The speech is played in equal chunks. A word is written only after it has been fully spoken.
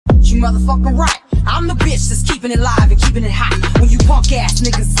motherfucking right. I'm the bitch that's keeping it live and keeping it hot. When you punk ass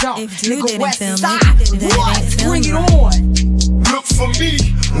niggas don't, nigga West Side, what? Bring it on. Look for me,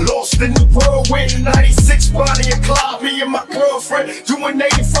 lost in the whirlwind. 96 Bonnie and Clyde, me and my girlfriend. Doing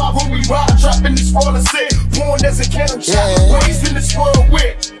 85 when we ride, dropping this fall of sin. Born as a cannon shot, raised in this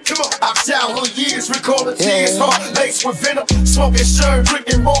whirlwind. Come on, our childhood years, recall the tears, heart laced with venom. Smoking shirt,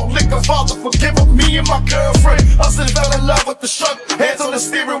 drinking raw liquor, Father forgive him. Me and my girlfriend, us and fell in love with the struggle. Hands on the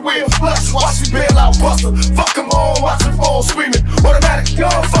steering wheel, flush, watch me bail out buster. Fuck them all, watch them fall screaming. Automatic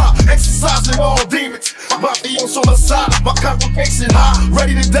gunfire, exercising all demons. My feelings on the side, my congregation high,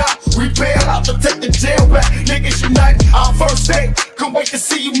 ready to die. We bail out to take the jail back. Niggas united, our first day. Can't wait to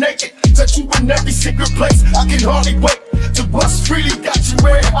see you naked, touch you in every secret place. I can hardly wait to bust freely, got you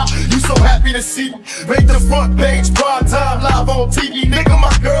red hot. You so happy to see me, made the front page, prime time, live on TV. Nigga, my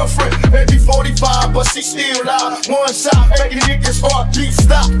girlfriend, maybe 45, but she still live. One shot, making niggas heartbeat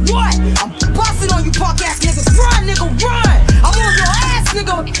stop. What? I'm busting on you punk ass niggas. Run, nigga, run. I'm on your ass,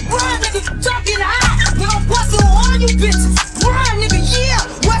 nigga. Run, nigga, talking hot. Nigga, I'm busting on all you bitches. Run, nigga, yeah.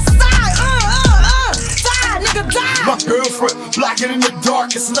 West Side, side, nigga, die. My girlfriend, blocking in the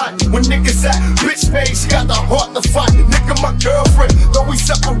darkest night. When niggas at bitch page, she got the heart to fight. Nigga, my girlfriend, though we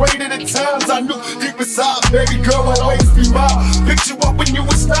separated at times, I knew deep inside, baby girl, I'll always be mine. Picked you up when you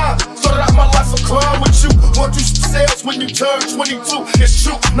was 9. Started out my life a crime with you. Want you some sales when you turn 22. It's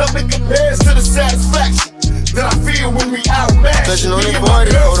true, nothing compares to the satisfaction that I feel when we outmatched. Touching on the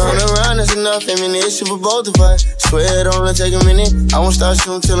party, hold on around, that's enough ammunition for both of us. Swear it only take a minute, I won't start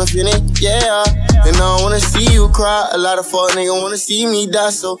shooting till I'm finished, yeah. And I don't wanna see you cry, a lot of fuck niggas wanna see me die.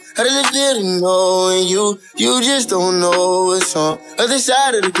 So how does it feel to know when you just don't know what's on other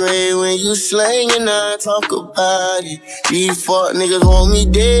side of the grave when you slang and I talk about it. These fuck niggas want me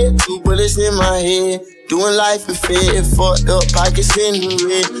dead, 2 bullets in my head. Doing life and fit, fucked up pockets in the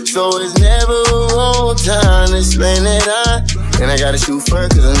red. So it's never a wrong time to explain that and I gotta shoot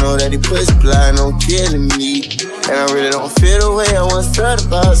first cause I know that he puts blind on killing me. And I really don't feel the way I once felt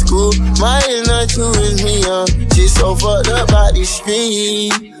about school. Mine is not you, it's me, just so fucked up about these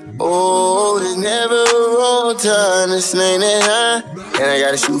streets. Oh, there's never a wrong time to explain that and I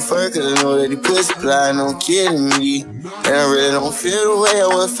gotta shoot first cause I know that he puts blind on killing me. And I really don't feel the way I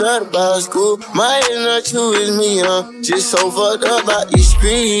once felt about school. Mine is not you, it's me, just so fucked up about these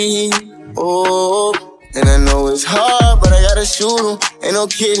streets. Oh, and I know it's hard, but I gotta shoot him. Ain't no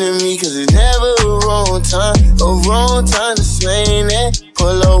kidding me, cause it's never a wrong time to slang that.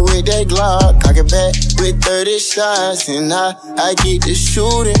 Pull up with that Glock, cock it back with 30 shots, and I get the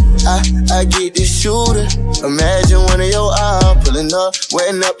shooting, I get the shooting. Imagine one of your eyes pulling up,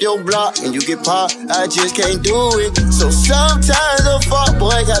 wetting up your block, and you get popped, I just can't do it. So sometimes a fuck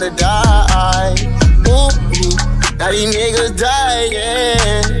boy gotta die. Ooh, now these niggas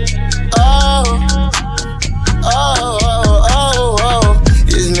dying.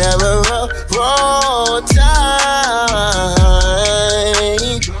 It's never a wrong time.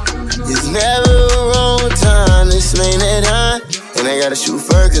 It's never a wrong time to explain that and I gotta shoot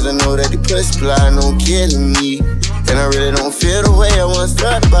first cause I know that the pussy blind on killing me. And I really don't feel the way I once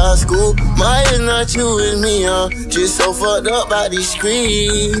felt about school. Mine is not you, it's me, just so fucked up by these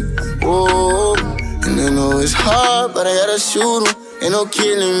streets. Oh, and I know it's hard, but I gotta shoot him. Ain't no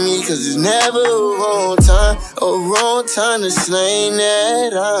killing me, cause it's never a wrong time to slang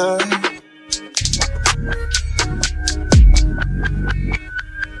that